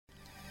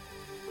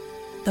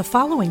The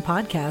following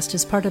podcast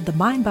is part of the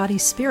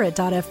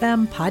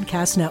MindBodySpirit.fm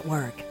podcast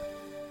network.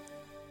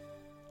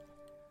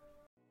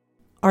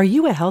 Are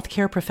you a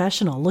healthcare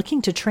professional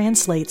looking to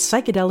translate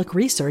psychedelic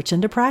research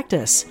into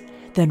practice?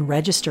 Then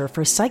register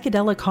for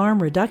Psychedelic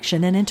Harm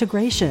Reduction and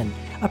Integration,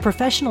 a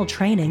professional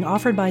training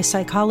offered by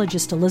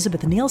psychologist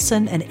Elizabeth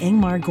Nielsen and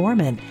Ingmar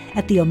Gorman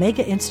at the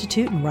Omega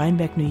Institute in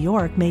Rhinebeck, New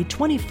York, May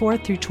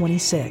 24th through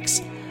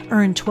 26.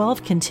 Earn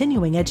 12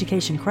 continuing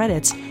education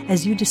credits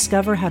as you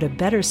discover how to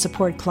better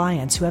support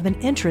clients who have an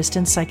interest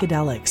in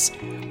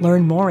psychedelics.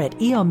 Learn more at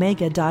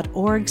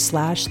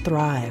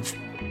eomega.org/thrive.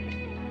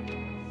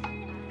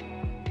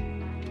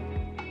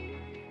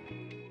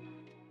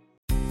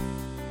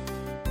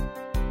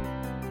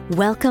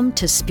 Welcome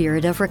to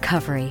Spirit of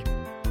Recovery,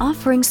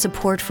 offering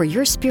support for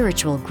your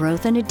spiritual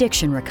growth and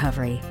addiction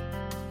recovery.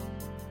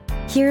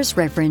 Here's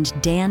Reverend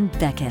Dan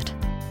Beckett.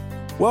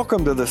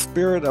 Welcome to the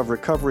Spirit of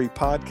Recovery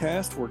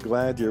podcast. We're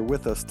glad you're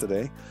with us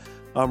today.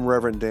 I'm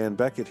Reverend Dan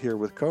Beckett here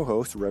with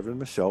co-host Reverend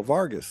Michelle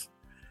Vargas.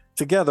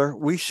 Together,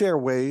 we share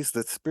ways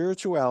that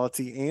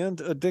spirituality and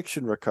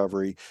addiction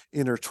recovery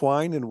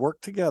intertwine and work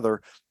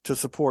together to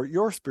support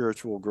your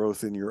spiritual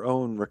growth in your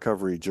own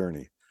recovery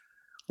journey.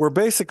 We're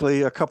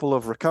basically a couple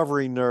of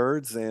recovery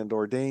nerds and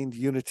ordained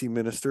unity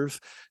ministers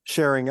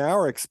sharing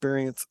our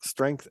experience,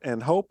 strength,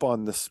 and hope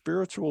on the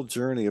spiritual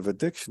journey of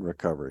addiction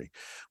recovery.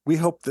 We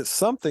hope that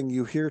something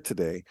you hear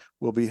today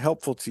will be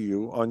helpful to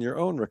you on your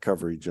own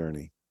recovery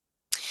journey.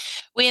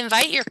 We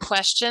invite your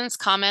questions,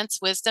 comments,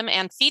 wisdom,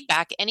 and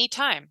feedback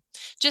anytime.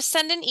 Just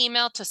send an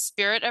email to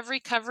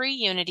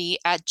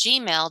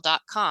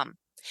spiritofrecoveryunity@gmail.com.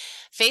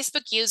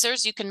 Facebook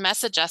users, you can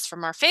message us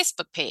from our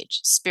Facebook page,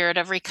 Spirit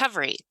of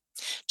Recovery.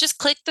 Just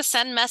click the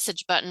send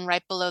message button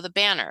right below the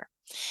banner.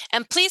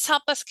 And please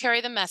help us carry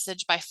the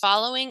message by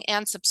following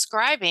and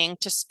subscribing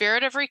to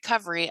Spirit of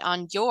Recovery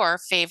on your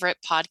favorite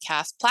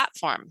podcast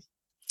platform.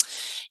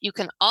 You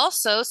can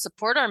also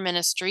support our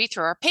ministry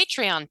through our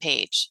Patreon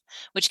page,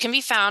 which can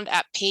be found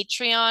at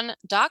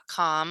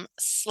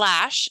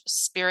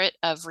patreon.com/Spirit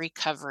of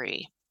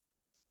Recovery.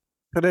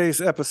 Today's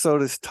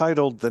episode is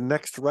titled The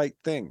Next Right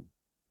Thing.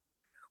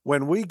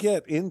 When we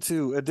get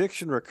into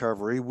addiction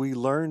recovery, we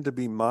learn to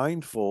be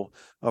mindful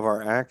of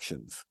our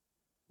actions.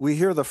 We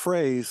hear the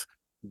phrase,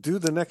 do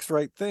the next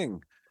right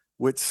thing,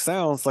 which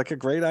sounds like a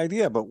great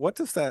idea, but what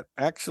does that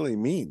actually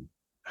mean?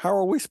 How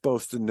are we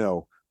supposed to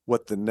know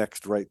what the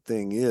next right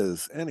thing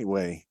is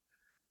anyway?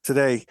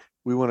 Today,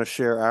 we want to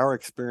share our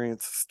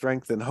experience,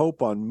 strength, and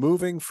hope on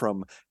moving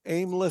from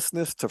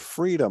aimlessness to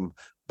freedom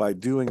by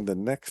doing the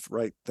next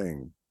right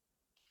thing.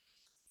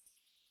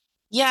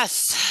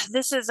 Yes,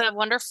 this is a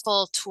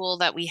wonderful tool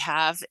that we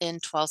have in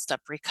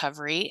 12-step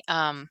recovery.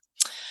 And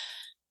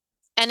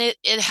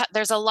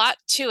there's a lot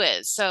to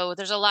it. So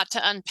there's a lot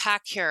to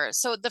unpack here.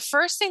 So the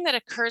first thing that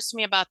occurs to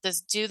me about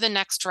this do the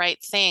next right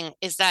thing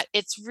is that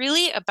it's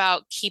really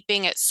about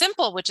keeping it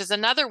simple, which is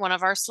another one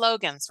of our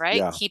slogans,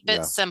 right? Keep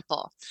it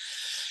simple.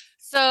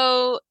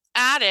 So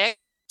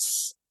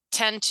addicts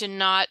tend to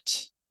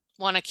not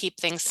want to keep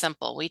things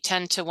simple. We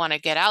tend to want to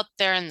get out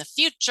there in the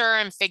future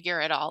and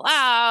figure it all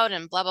out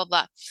and blah, blah,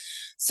 blah.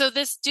 So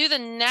this do the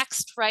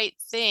next right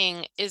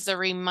thing is a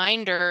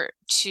reminder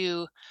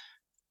to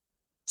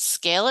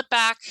scale it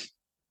back,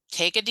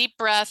 take a deep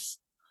breath.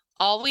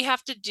 All we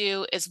have to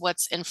do is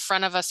what's in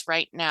front of us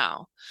right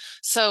now.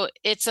 So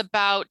it's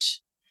about,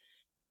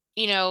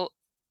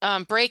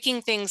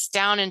 breaking things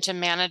down into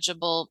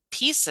manageable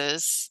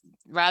pieces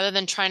rather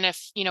than trying to,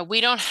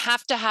 we don't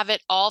have to have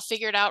it all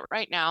figured out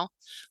right now.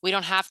 We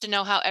don't have to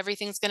know how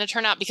everything's going to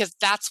turn out because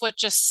that's what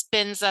just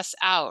spins us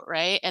out,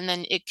 right? And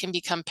then it can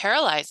become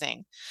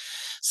paralyzing.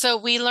 So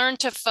we learn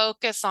to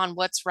focus on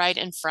what's right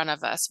in front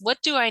of us.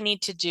 What do I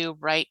need to do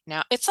right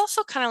now? It's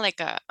also kind of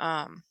like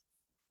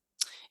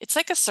it's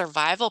like a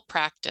survival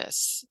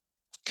practice.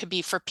 Could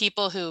be for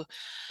people who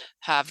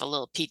have a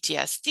little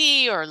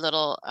PTSD or a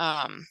little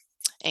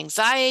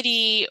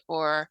anxiety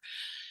or,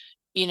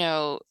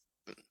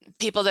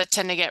 people that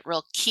tend to get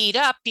real keyed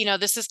up.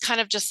 This is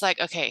kind of just like,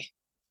 okay,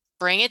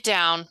 bring it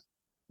down.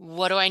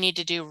 What do I need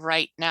to do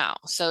right now?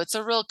 So it's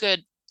a real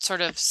good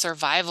sort of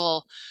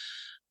survival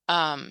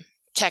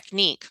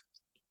technique.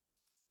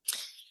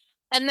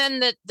 And then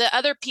the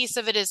other piece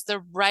of it is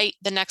the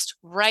next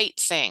right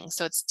thing.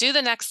 So it's do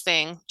the next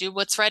thing, do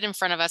what's right in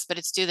front of us, but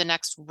it's do the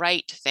next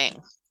right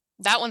thing.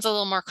 That one's a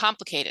little more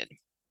complicated.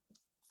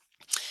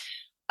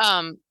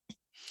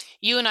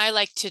 You and I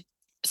like to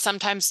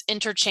sometimes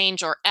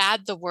interchange or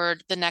add the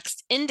word the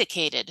next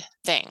indicated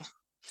thing.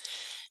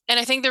 And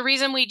I think the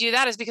reason we do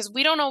that is because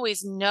we don't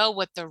always know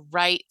what the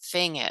right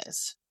thing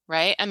is,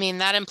 right? I mean,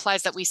 that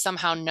implies that we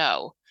somehow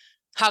know.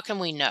 How can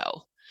we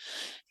know?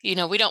 We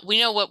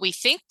know what we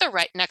think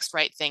the next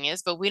right thing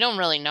is, but we don't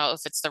really know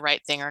if it's the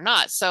right thing or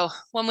not. So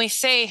when we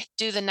say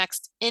do the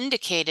next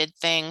indicated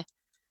thing,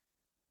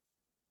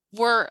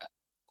 we're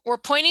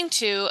pointing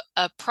to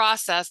a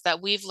process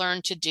that we've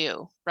learned to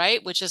do,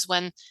 right? Which is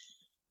when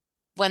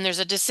there's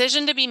a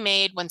decision to be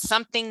made, when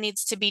something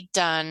needs to be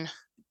done,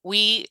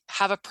 we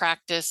have a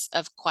practice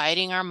of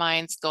quieting our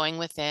minds, going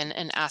within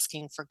and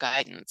asking for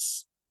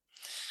guidance.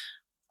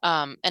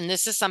 And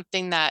this is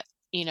something that,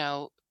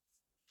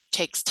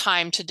 takes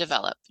time to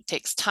develop. It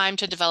takes time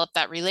to develop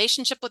that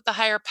relationship with the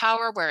higher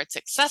power where it's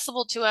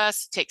accessible to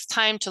us. It takes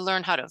time to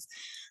learn how to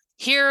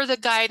hear the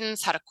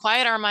guidance, how to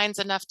quiet our minds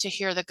enough to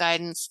hear the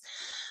guidance.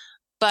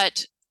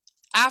 But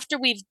after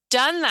we've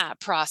done that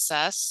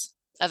process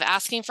of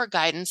asking for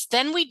guidance,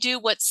 then we do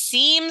what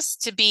seems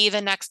to be the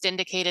next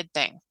indicated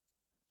thing.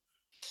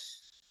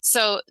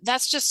 So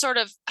that's just sort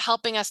of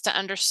helping us to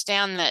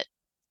understand that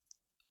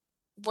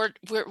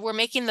we're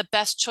making the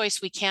best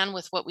choice we can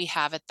with what we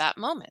have at that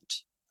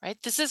moment, right?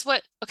 This is so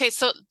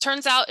it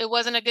turns out it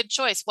wasn't a good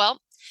choice. Well,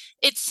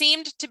 it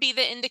seemed to be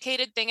the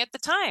indicated thing at the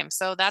time.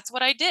 So that's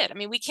what I did. I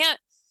mean, we can't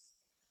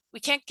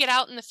get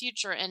out in the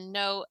future and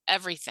know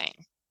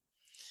everything,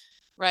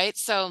 right?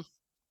 So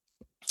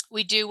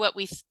we do what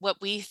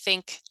we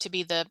think to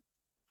be the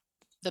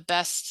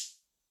best,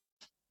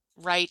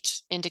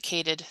 right,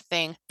 indicated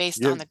thing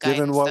based on the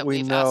guidance that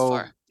we've asked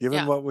for.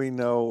 Given what we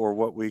know or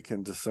what we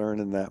can discern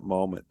in that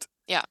moment.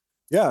 Yeah.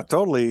 Yeah,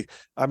 totally.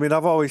 I mean,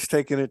 I've always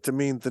taken it to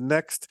mean the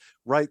next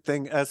right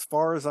thing as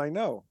far as I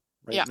know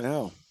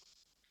now.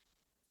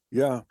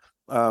 Yeah.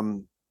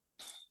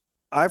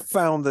 I've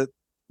found that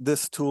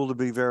this tool to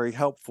be very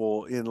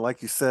helpful in,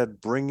 like you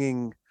said,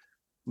 bringing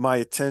my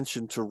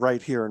attention to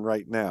right here and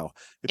right now.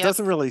 It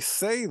doesn't really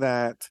say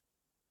that,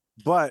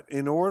 but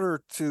in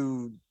order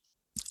to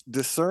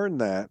discern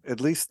that,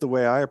 at least the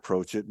way I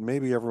approach it,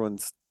 maybe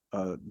everyone's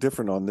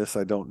different on this,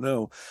 I don't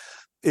know,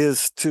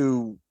 is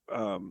to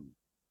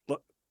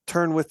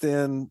turn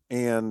within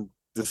and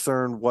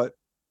discern what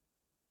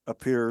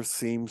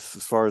seems,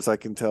 as far as I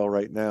can tell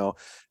right now,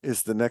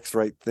 is the next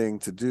right thing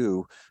to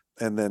do,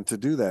 and then to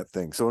do that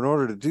thing. So in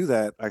order to do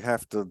that, I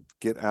have to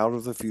get out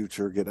of the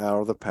future, get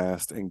out of the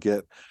past, and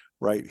get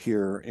right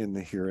here in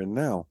the here and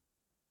now.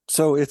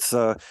 So it's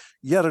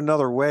yet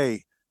another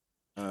way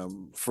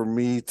for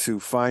me to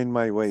find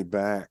my way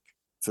back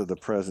to the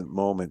present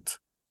moment.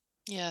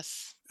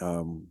 Yes.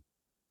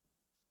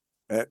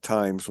 At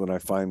times when I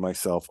find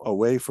myself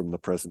away from the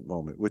present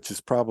moment, which is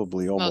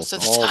probably almost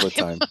all the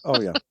time.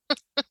 Oh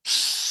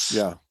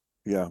yeah.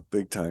 Yeah,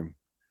 big time.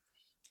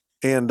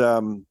 And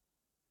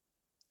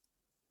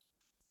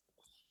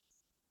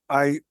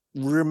I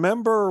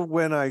remember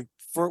when I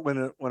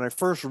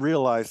first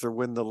realized, or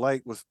when the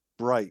light was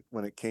bright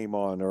when it came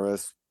on, or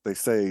as they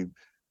say,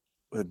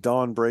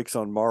 dawn breaks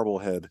on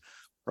Marblehead,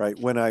 right?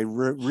 When I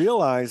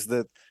realized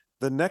that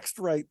the next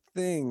right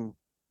thing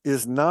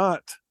is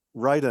not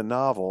write a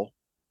novel,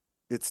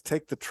 it's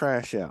take the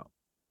trash out.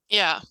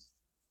 Yeah.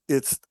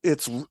 It's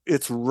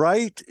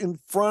right in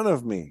front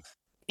of me.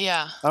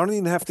 Yeah. I don't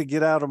even have to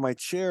get out of my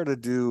chair to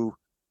do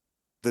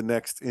the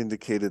next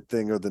indicated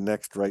thing or the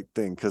next right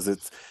thing, because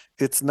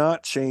it's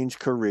not change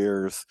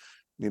careers,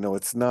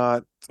 it's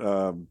not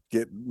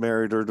get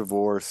married or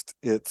divorced.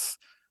 It's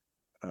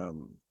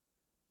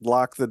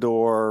lock the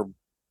door,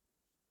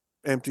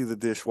 empty the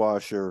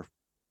dishwasher.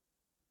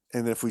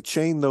 And if we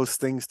chain those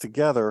things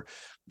together,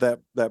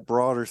 that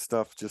broader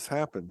stuff just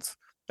happens.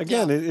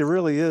 Again, it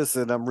really is,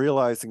 and I'm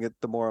realizing it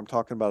the more I'm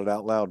talking about it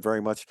out loud,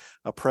 very much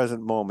a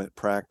present moment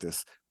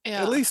practice.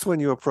 At least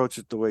when you approach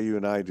it the way you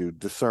and I do,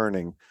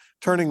 discerning,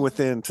 turning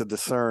within to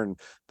discern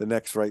the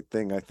next right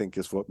thing, I think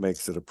is what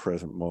makes it a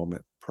present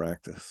moment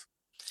practice.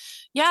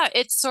 Yeah,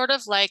 it's sort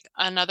of like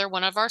another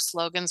one of our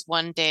slogans,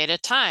 one day at a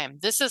time.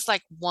 This is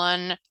like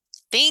one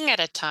thing at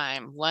a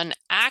time, one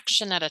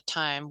action at a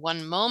time,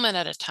 one moment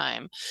at a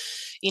time,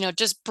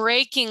 just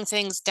breaking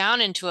things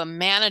down into a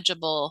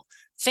manageable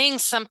thing,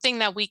 something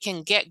that we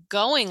can get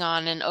going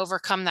on and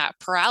overcome that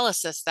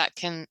paralysis that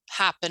can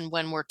happen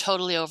when we're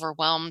totally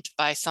overwhelmed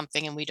by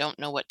something and we don't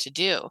know what to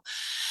do.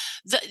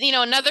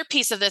 Another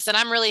piece of this, and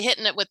I'm really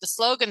hitting it with the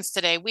slogans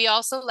today, we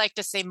also like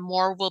to say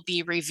more will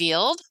be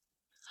revealed.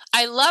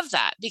 I love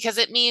that because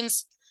it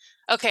means,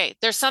 okay,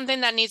 there's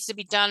something that needs to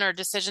be done or a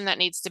decision that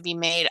needs to be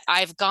made.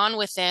 I've gone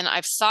within,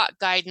 I've sought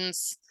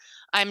guidance.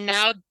 I'm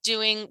now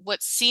doing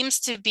what seems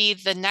to be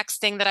the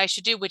next thing that I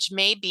should do, which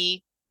may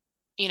be,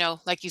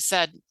 like you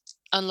said,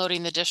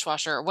 unloading the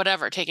dishwasher or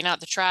whatever, taking out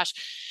the trash,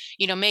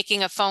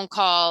 making a phone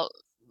call,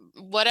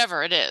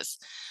 whatever it is.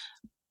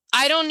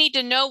 I don't need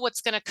to know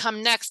what's going to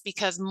come next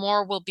because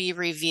more will be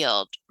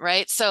revealed,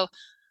 right? So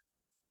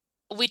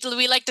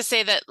we like to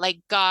say that like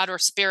God or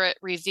spirit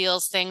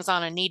reveals things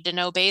on a need to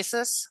know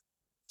basis.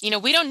 We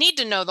don't need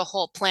to know the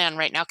whole plan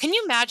right now. Can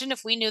you imagine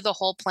if we knew the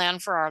whole plan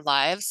for our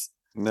lives?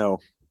 No.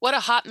 What a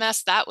hot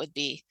mess that would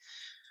be.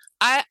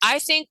 I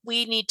think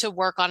we need to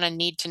work on a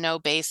need to know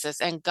basis,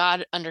 and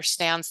God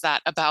understands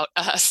that about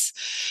us.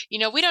 We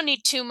don't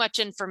need too much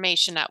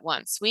information at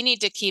once. We need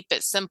to keep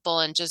it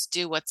simple and just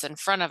do what's in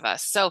front of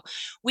us. So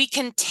we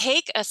can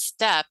take a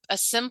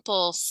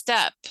simple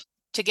step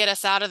to get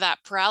us out of that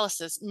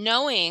paralysis,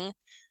 knowing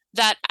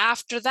that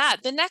after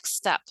that, the next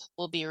step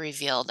will be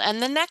revealed and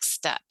the next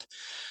step.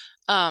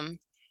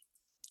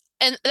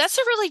 And that's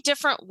a really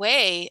different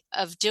way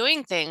of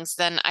doing things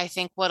than I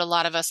think what a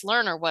lot of us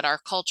learn or what our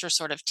culture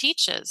sort of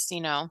teaches,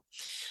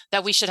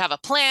 that we should have a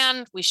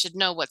plan, we should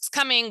know what's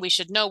coming, we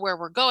should know where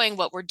we're going,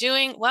 what we're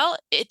doing. Well,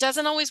 it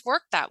doesn't always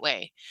work that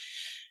way.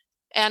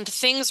 And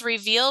things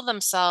reveal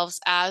themselves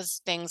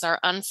as things are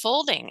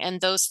unfolding. And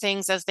those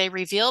things, as they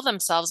reveal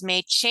themselves,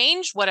 may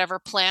change whatever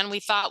plan we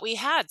thought we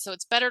had. So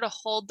it's better to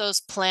hold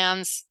those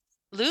plans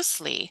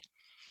loosely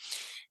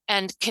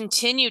and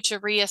continue to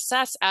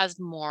reassess as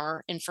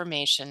more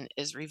information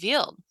is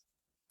revealed.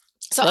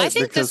 So I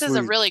think this is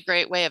a really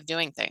great way of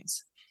doing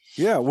things.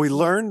 Yeah, we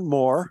learn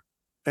more,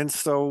 and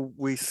so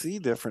we see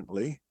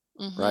differently,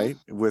 right?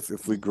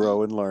 If we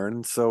grow and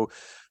learn. So,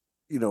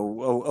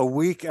 a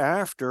week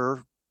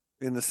after,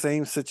 in the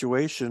same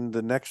situation,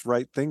 the next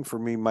right thing for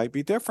me might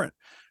be different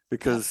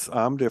because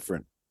I'm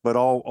different. But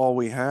all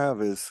we have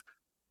is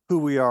who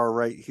we are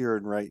right here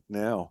and right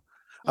now.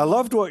 I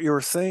loved what you were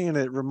saying.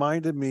 It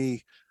reminded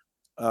me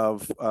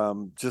of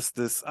just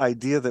this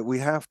idea that we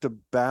have to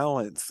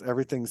balance,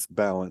 everything's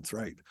balance,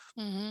 right?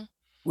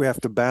 We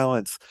have to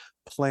balance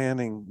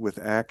planning with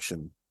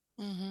action,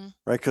 right?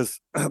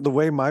 Because the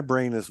way my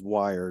brain is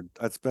wired,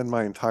 I spend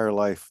my entire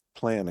life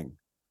planning,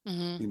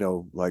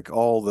 like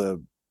all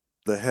the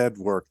head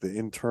work, the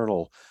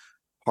internal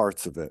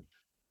parts of it.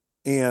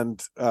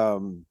 And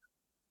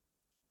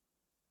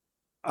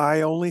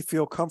I only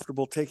feel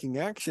comfortable taking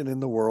action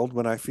in the world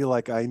when I feel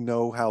like I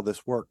know how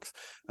this works.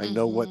 I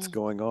know what's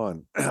going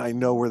on. I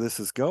know where this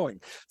is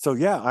going. So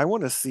yeah, I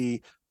want to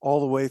see all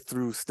the way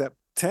through step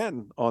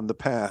 10 on the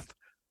path.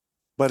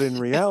 But in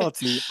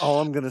reality,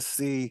 all I'm going to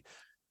see,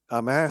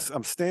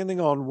 I'm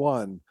standing on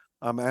 1.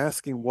 I'm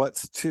asking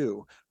what's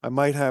 2. I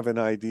might have an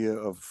idea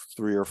of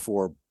 3 or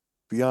 4.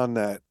 Beyond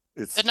that,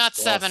 it's but not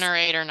lost. 7 or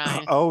 8 or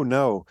 9. Oh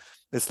no,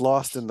 it's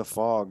lost in the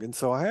fog. And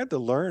so I had to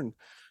learn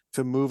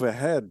to move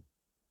ahead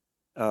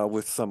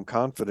with some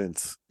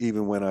confidence,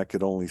 even when I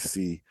could only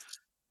see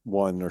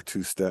 1 or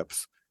 2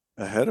 steps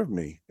ahead of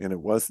me, and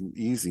it wasn't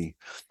easy.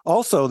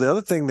 Also, the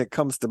other thing that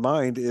comes to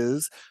mind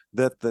is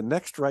that the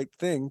next right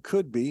thing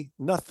could be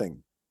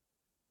nothing.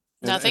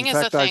 Nothing in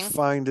is fact, a thing. I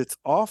find it's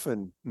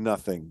often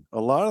nothing.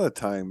 A lot of the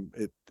time,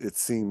 it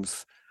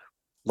seems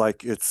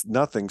like it's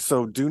nothing.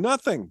 So do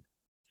nothing.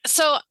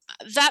 So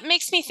that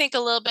makes me think a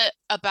little bit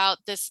about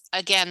this,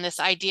 again, this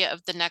idea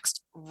of the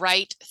next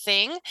right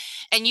thing.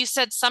 And you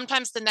said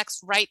sometimes the next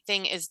right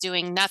thing is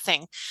doing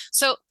nothing.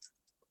 So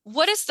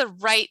what does the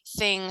right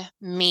thing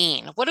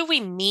mean? What do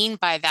we mean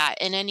by that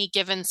in any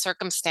given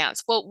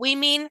circumstance? Well, we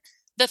mean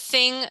the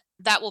thing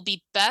that will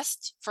be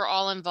best for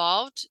all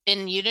involved.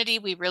 In Unity,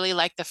 we really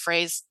like the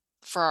phrase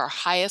for our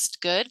highest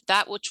good,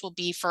 that which will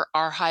be for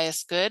our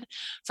highest good,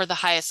 for the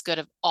highest good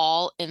of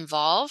all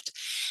involved.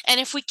 And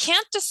if we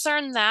can't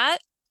discern that,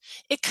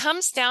 it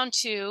comes down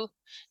to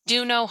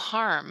do no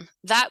harm,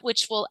 that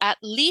which will at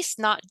least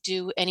not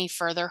do any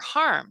further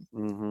harm,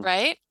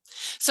 right?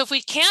 So if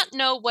we can't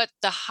know what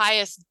the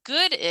highest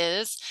good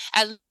is,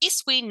 at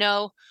least we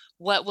know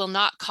what will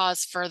not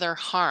cause further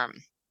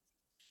harm.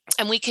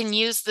 And we can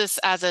use this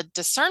as a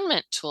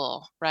discernment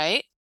tool,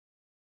 right?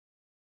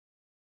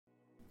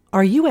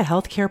 Are you a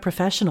healthcare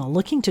professional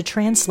looking to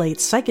translate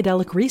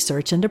psychedelic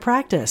research into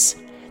practice?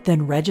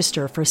 Then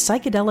register for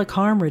Psychedelic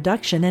Harm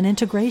Reduction and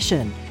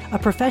Integration, a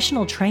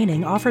professional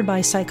training offered by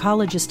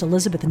psychologist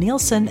Elizabeth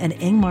Nielsen and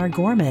Ingmar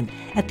Gorman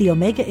at the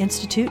Omega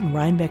Institute in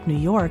Rhinebeck, New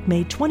York,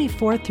 May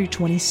 24th through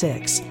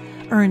 26.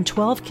 Earn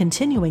 12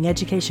 continuing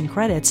education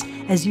credits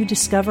as you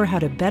discover how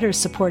to better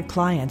support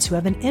clients who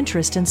have an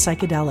interest in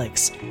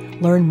psychedelics.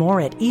 Learn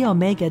more at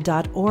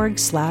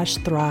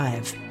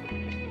eomega.org/thrive.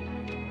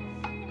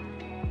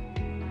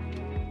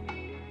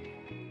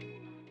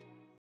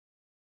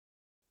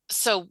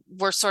 So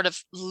we're sort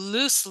of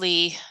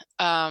loosely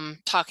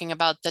talking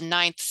about the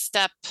 9th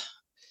step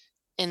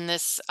in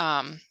this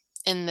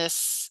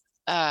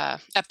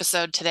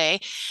episode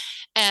today.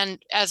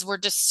 And as we're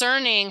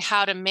discerning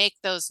how to make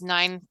those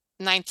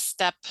 9th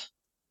step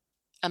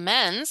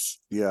amends.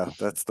 Yeah,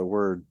 that's the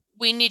word.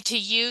 We need to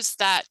use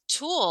that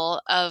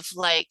tool of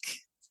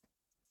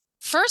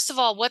first of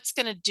all, what's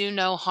going to do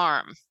no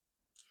harm?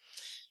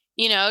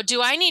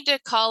 Do I need to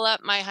call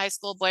up my high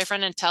school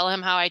boyfriend and tell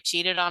him how I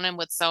cheated on him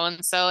with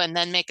so-and-so and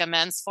then make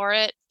amends for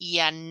it?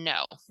 Yeah,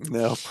 no.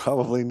 No,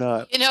 probably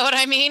not. You know what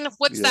I mean?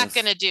 What's that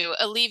going to do?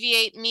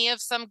 Alleviate me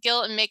of some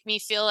guilt and make me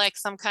feel like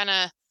some kind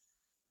of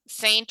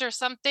saint or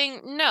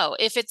something? No.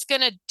 If it's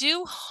going to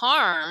do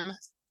harm,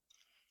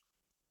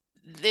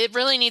 it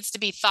really needs to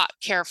be thought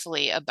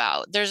carefully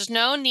about. There's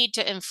no need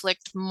to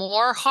inflict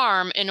more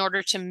harm in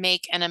order to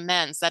make an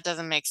amends. That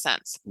doesn't make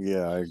sense.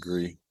 Yeah, I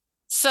agree.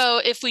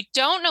 So if we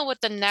don't know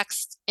what the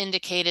next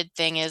indicated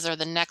thing is or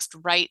the next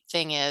right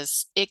thing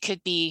is, it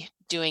could be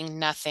doing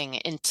nothing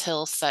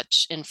until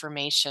such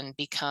information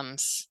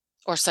becomes,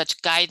 or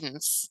such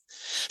guidance.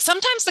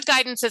 Sometimes the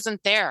guidance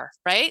isn't there,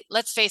 right?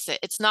 Let's face it,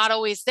 it's not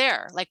always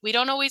there. Like we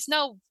don't always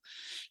know.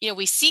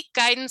 We seek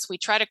guidance, we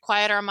try to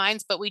quiet our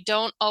minds, but we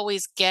don't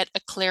always get a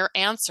clear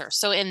answer.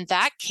 So in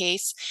that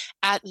case,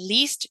 at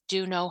least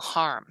do no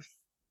harm.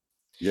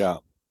 Yeah.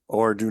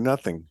 Or do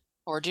nothing.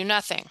 or do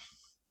nothing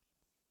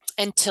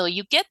until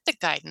you get the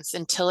guidance,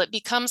 until it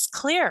becomes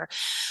clear.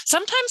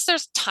 Sometimes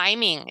there's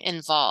timing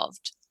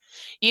involved.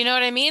 You know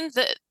what I mean?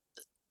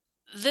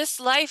 This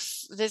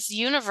life, this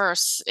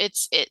universe,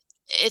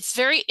 it's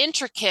very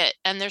intricate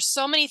and there's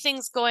so many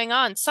things going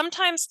on.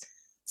 Sometimes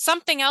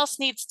something else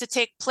needs to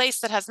take place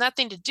that has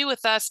nothing to do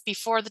with us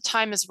before the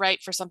time is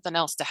right for something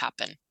else to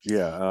happen.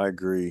 Yeah, I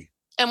agree.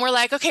 And we're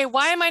like, okay,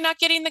 why am I not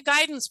getting the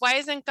guidance? Why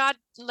isn't God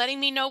letting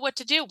me know what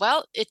to do?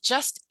 Well, it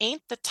just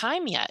ain't the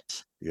time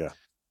yet. Yeah.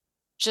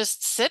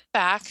 Just sit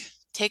back,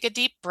 take a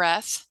deep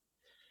breath,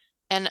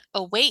 and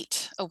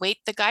await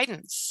the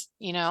guidance,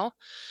 you know?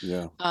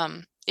 Yeah.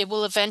 It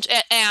will eventually,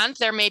 and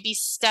there may be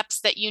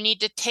steps that you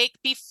need to take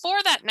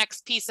before that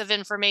next piece of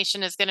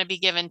information is going to be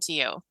given to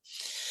you.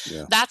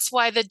 Yeah. That's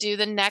why do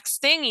the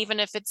next thing, even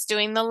if it's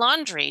doing the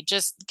laundry,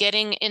 just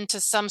getting into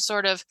some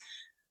sort of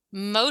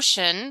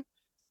motion,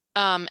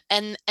 and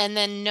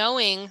then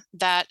knowing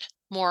that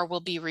more will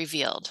be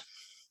revealed.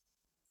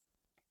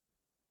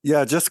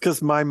 Yeah, just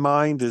because my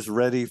mind is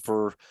ready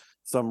for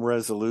some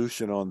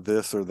resolution on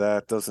this or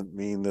that doesn't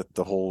mean that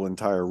the whole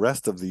entire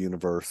rest of the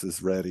universe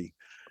is ready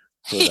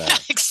for that. Yeah,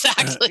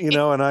 exactly. You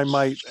know, and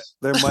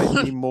there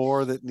might be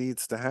more that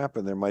needs to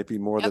happen. There might be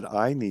more that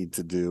I need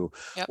to do.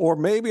 Or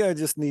maybe I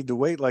just need to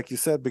wait, like you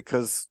said,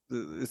 because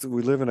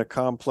we live in a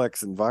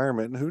complex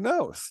environment, and who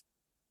knows?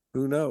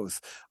 Who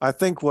knows? I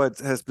think what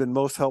has been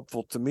most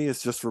helpful to me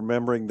is just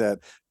remembering that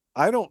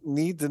I don't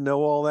need to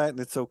know all that, and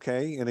it's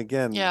okay. And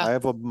again, I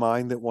have a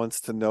mind that wants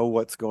to know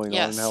what's going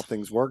on and how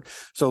things work.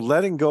 So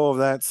letting go of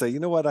that, say, you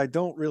know what? I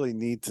don't really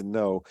need to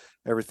know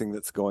everything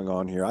that's going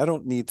on here. I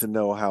don't need to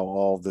know how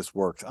all this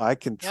works. I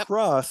can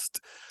trust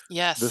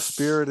the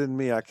Spirit in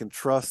me. I can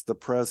trust the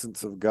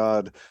presence of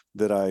God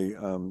that I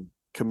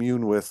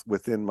commune with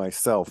within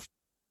myself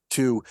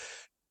to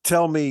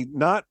tell me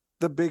not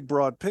the big,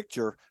 broad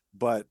picture,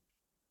 but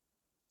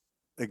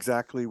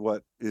exactly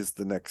what is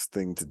the next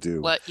thing to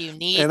do, what you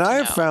need. And I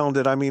have found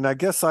it. I mean, I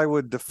guess I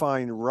would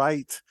define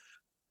right,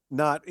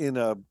 not in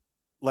a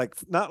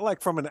not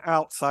like from an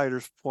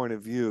outsider's point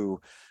of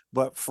view,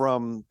 but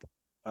from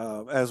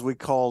as we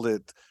called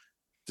it,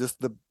 just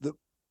the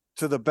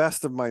to the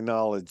best of my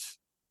knowledge,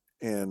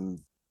 and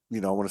I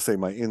want to say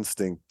my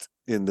instinct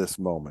in this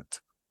moment.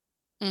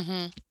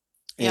 Mm-hmm.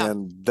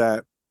 And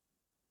that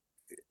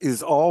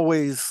is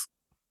always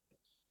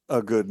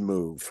a good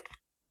move.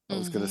 I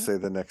was going to say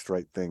the next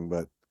right thing,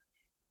 but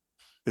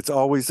it's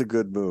always a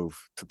good move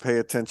to pay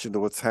attention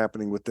to what's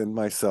happening within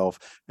myself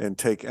and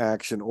take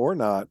action or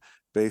not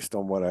based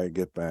on what I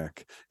get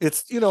back.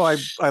 It's,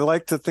 I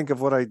like to think of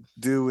what I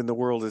do in the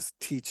world as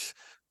teach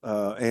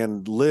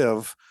and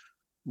live,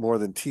 more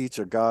than teach,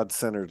 a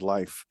God-centered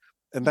life.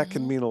 And that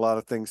can mean a lot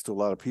of things to a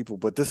lot of people,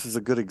 but this is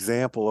a good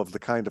example of the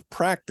kind of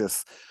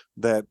practice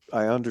that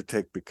I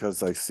undertake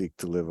because I seek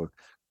to live a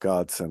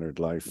God-centered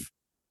life.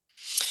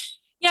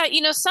 Yeah,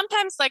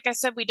 sometimes, like I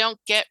said, we don't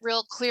get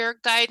real clear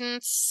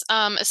guidance,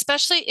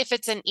 especially if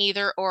it's an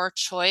either or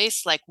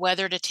choice, like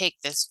whether to take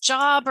this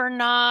job or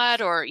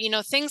not, or,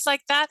 things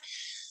like that.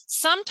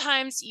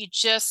 Sometimes you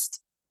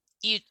just,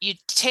 you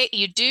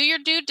do your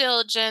due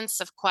diligence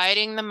of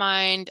quieting the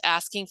mind,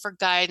 asking for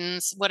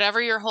guidance,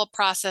 whatever your whole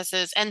process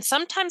is. And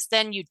sometimes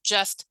then you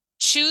just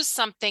choose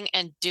something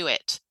and do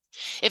it.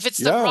 If it's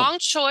the wrong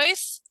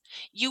choice,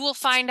 you will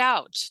find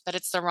out that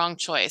it's the wrong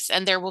choice,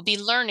 and there will be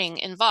learning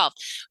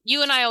involved.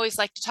 You and I always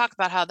like to talk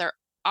about how there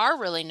are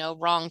really no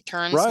wrong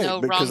turns, no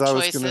wrong choices. Because I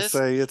was going to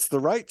say it's the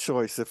right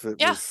choice if it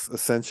was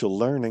essential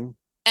learning.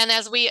 And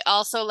as we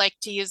also like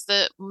to use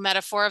the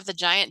metaphor of the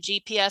giant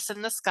GPS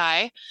in the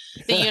sky,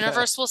 the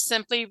universe will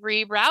simply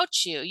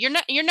reroute you.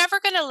 You're never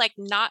going to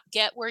not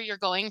get where you're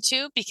going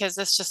to, because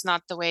that's just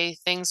not the way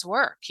things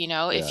work.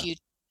 If you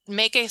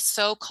make a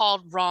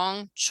so-called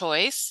wrong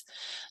choice,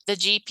 the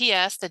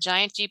GPS, the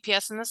giant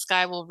GPS in the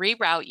sky, will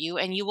reroute you,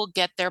 and you will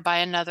get there by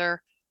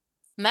another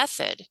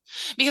method.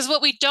 Because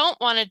what we don't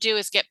want to do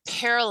is get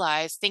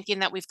paralyzed thinking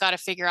that we've got to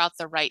figure out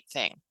the right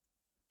thing.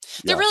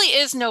 There really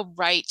is no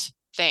right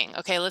thing.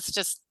 Okay, let's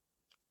just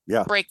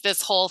break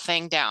this whole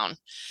thing down.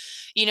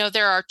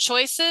 There are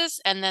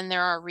choices, and then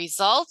there are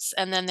results,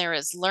 and then there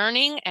is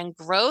learning and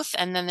growth,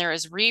 and then there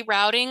is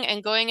rerouting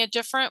and going a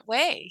different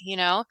way,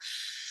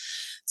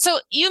 So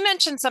you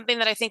mentioned something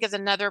that I think is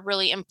another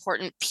really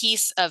important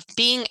piece of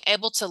being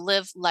able to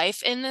live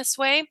life in this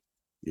way.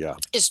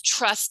 Is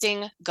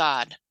trusting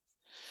God.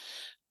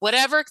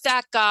 Whatever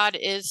that God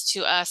is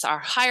to us, our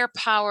higher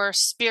power,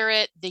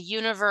 spirit, the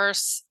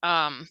universe,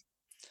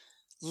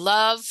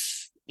 love,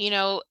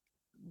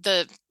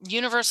 the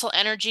universal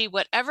energy,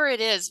 whatever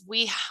it is,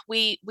 we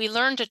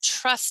learn to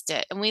trust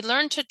it. And we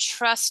learn to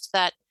trust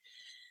that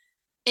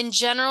in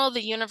general,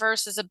 the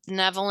universe is a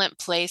benevolent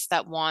place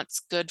that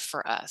wants good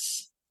for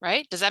us.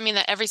 Right? Does that mean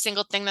that every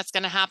single thing that's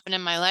going to happen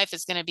in my life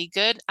is going to be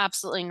good?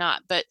 Absolutely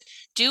not. But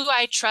do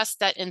I trust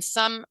that in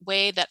some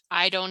way that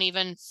I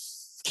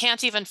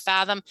can't even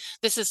fathom,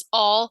 this is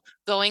all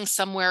going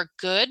somewhere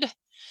good?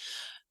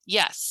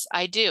 Yes,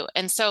 I do.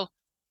 And so,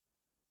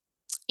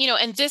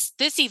 and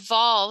this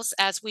evolves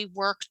as we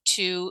work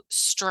to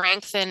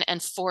strengthen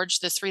and forge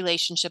this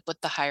relationship with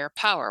the higher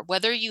power.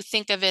 Whether you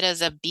think of it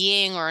as a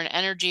being or an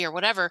energy or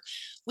whatever,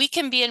 we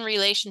can be in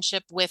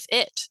relationship with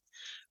it,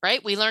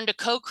 right? We learn to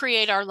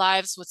co-create our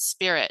lives with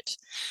spirit.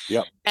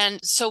 Yep. And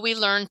so we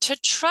learn to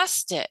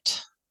trust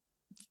it,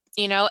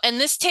 and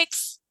this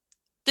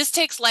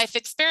takes life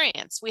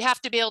experience. We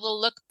have to be able to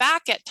look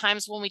back at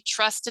times when we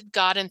trusted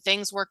God and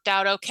things worked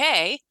out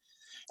okay.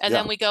 And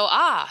then we go,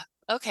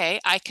 okay,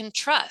 I can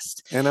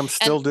trust. And I'm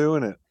still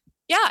doing it.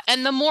 Yeah.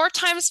 And the more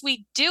times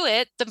we do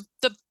it, the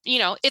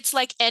it's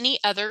like any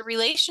other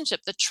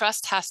relationship. The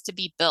trust has to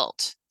be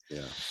built.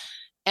 Yeah.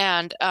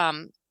 And,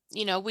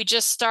 we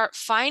just start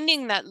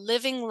finding that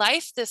living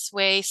life this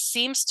way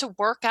seems to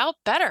work out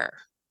better.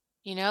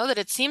 That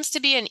it seems to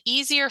be an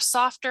easier,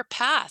 softer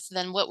path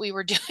than what we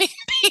were doing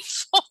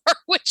before,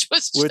 which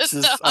was just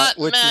a hot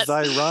which mess. is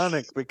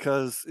ironic,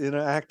 because in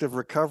active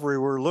recovery,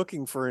 we're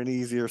looking for an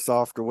easier,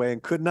 softer way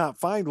and could not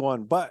find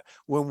one. But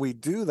when we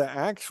do the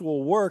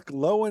actual work,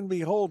 lo and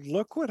behold,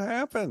 look what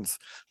happens.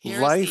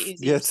 Life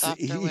gets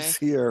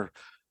easier.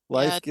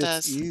 Life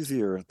gets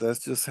easier.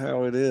 That's just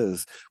how it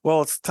is.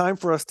 Well, it's time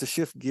for us to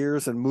shift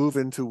gears and move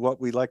into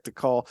what we like to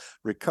call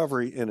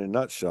recovery in a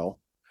nutshell.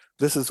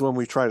 This is when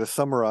we try to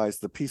summarize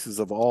the pieces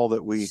of all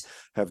that we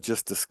have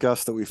just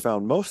discussed that we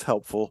found most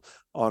helpful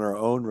on our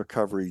own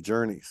recovery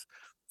journeys.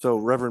 So,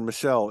 Reverend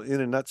Michelle, in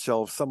a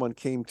nutshell, if someone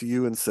came to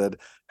you and said,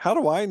 how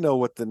do I know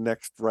what the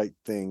next right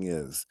thing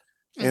is?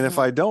 And if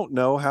I don't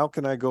know, how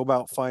can I go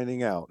about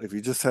finding out? If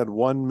you just had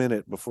 1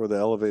 minute before the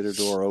elevator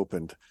door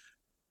opened,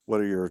 what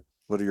are your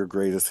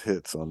greatest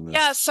hits on this?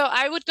 Yeah, so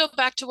I would go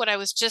back to what I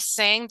was just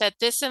saying, that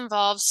this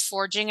involves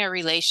forging a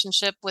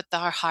relationship with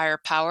our higher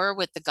power,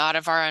 with the God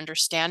of our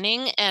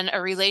understanding. And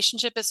a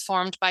relationship is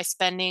formed by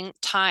spending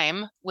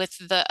time with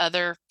the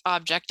other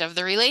object of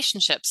the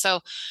relationship. So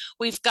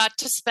we've got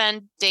to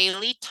spend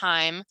daily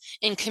time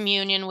in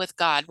communion with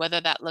God, whether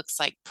that looks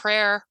like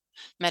prayer,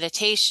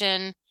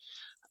 meditation,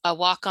 a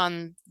walk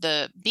on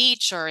the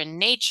beach or in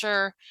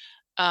nature,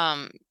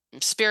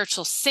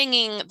 spiritual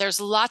singing.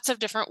 There's lots of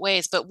different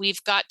ways, but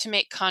we've got to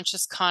make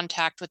conscious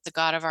contact with the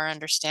God of our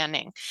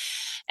understanding.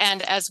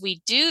 And as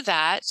we do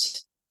that,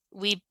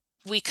 we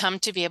come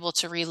to be able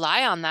to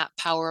rely on that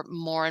power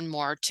more and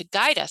more to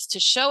guide us, to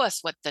show us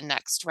what the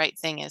next right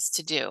thing is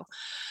to do.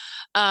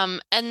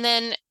 And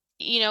then,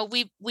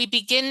 we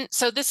begin.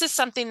 So this is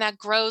something that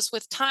grows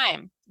with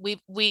time.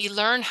 We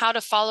learn how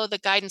to follow the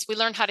guidance. We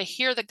learn how to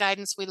hear the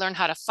guidance. We learn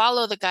how to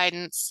follow the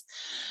guidance.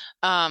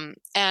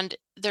 And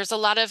there's a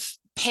lot of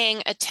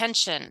paying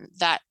attention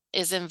that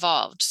is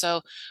involved.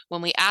 So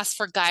when we ask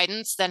for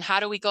guidance, then how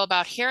do we go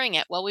about hearing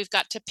it? Well, we've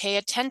got to pay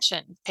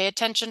attention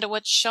to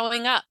what's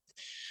showing up.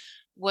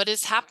 What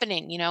is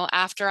happening?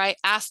 After I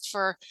asked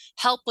for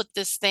help with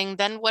this thing,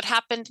 then what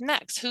happened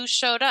next? Who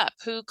showed up?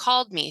 Who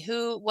called me?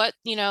 What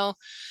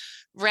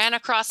ran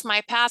across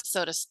my path,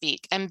 so to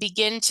speak, and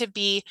begin to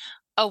be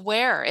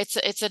aware. It's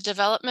a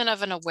development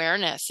of an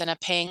awareness and a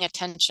paying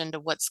attention to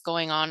what's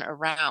going on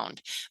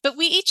around. But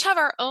we each have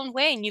our own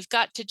way, and you've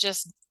got to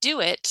just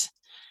do it,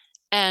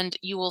 and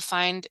you will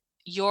find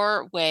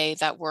your way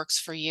that works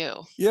for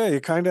you. Yeah, you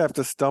kind of have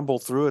to stumble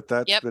through it.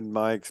 That's been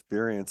my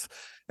experience.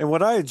 And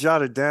what I had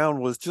jotted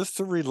down was just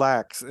to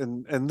relax.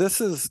 And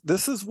this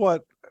is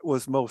what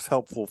was most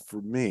helpful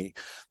for me.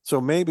 So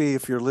maybe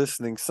if you're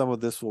listening, some of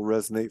this will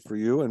resonate for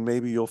you, and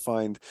maybe you'll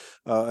find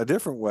a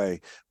different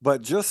way.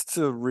 But just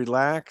to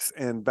relax,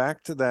 and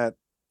back to that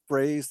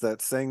phrase,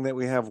 that saying that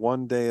we have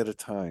one day at a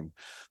time.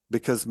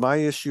 Because my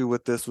issue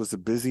with this was a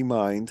busy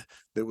mind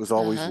that was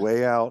always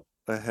way out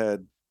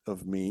ahead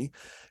of me,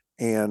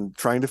 and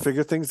trying to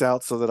figure things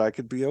out so that I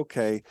could be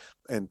okay,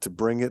 and to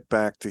bring it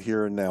back to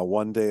here and now,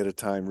 one day at a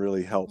time,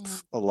 really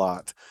helps a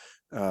lot,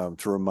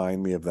 to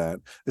remind me of that.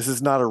 This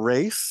is not a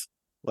race.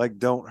 Like,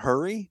 don't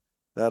hurry.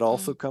 That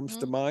also comes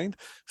to mind.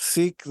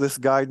 Seek this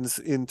guidance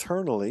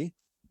internally.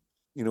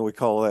 We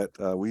call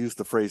that, we use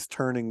the phrase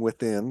turning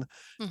within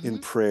in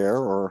prayer,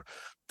 or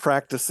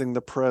practicing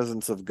the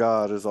presence of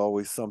God is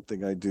always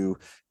something I do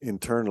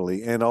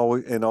internally. And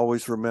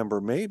always remember,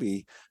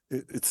 maybe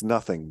it's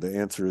nothing. The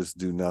answer is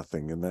do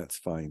nothing, and that's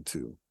fine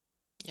too.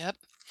 Yep.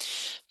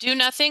 Do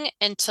nothing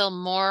until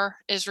more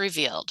is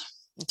revealed,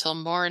 until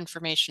more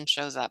information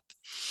shows up.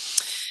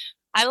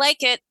 I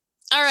like it.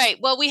 All right.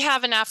 Well, we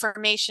have an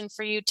affirmation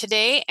for you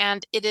today,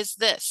 and it is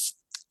this: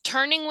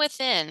 turning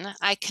within,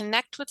 I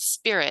connect with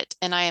spirit,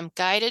 and I am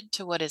guided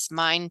to what is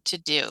mine to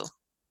do.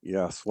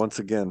 Yes. Once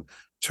again,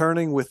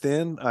 turning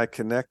within, I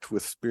connect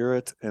with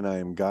spirit, and I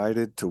am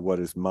guided to what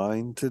is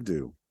mine to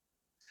do.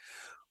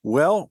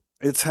 Well,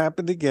 it's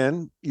happened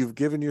again. You've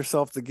given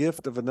yourself the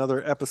gift of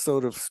another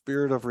episode of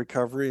Spirit of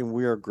Recovery, and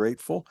we are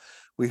grateful.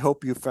 We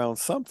hope you found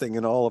something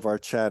in all of our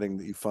chatting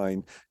that you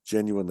find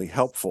genuinely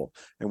helpful,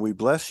 and we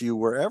bless you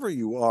wherever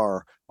you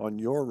are on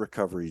your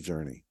recovery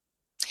journey.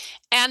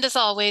 And as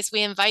always,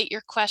 we invite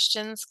your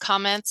questions,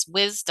 comments,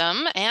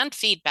 wisdom, and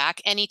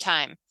feedback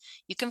anytime.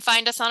 You can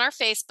find us on our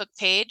Facebook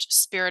page,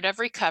 Spirit of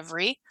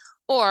Recovery,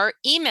 or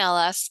email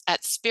us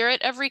at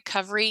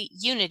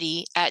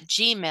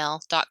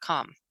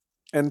spiritofrecoveryunity@gmail.com.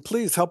 And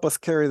please help us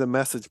carry the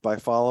message by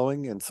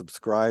following and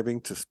subscribing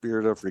to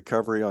Spirit of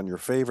Recovery on your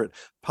favorite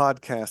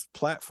podcast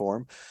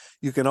platform.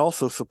 You can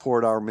also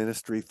support our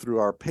ministry through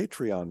our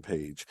Patreon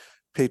page,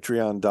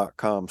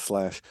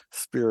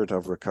 patreon.com/Spirit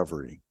of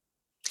Recovery.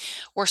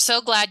 We're so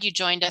glad you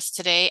joined us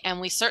today, and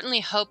we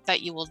certainly hope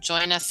that you will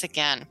join us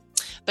again.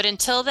 But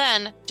until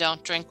then,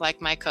 don't drink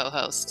like my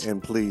co-host.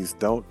 And please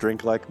don't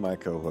drink like my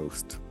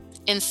co-host.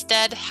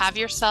 Instead, have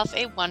yourself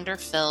a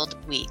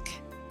wonder-filled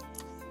week.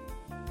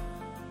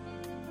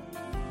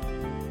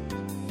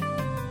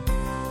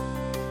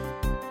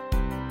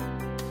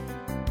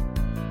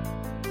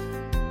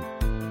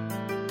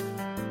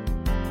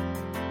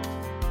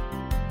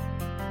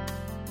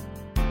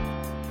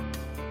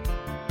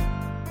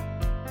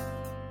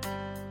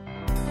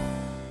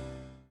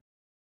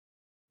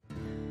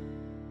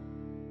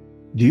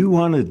 Do you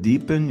want to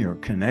deepen your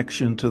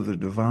connection to the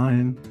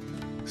divine,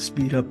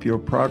 speed up your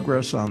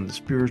progress on the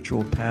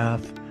spiritual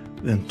path?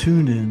 Then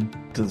tune in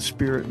to the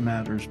Spirit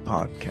Matters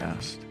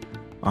podcast.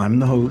 I'm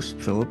the host,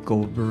 Philip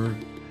Goldberg,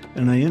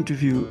 and I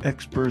interview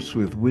experts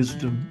with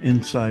wisdom,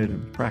 insight,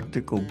 and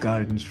practical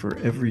guidance for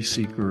every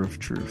seeker of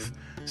truth.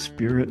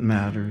 Spirit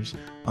Matters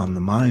on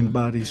the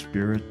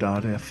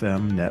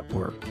MindBodySpirit.fm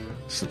network.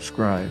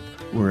 Subscribe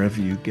wherever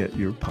you get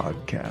your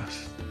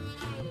podcasts.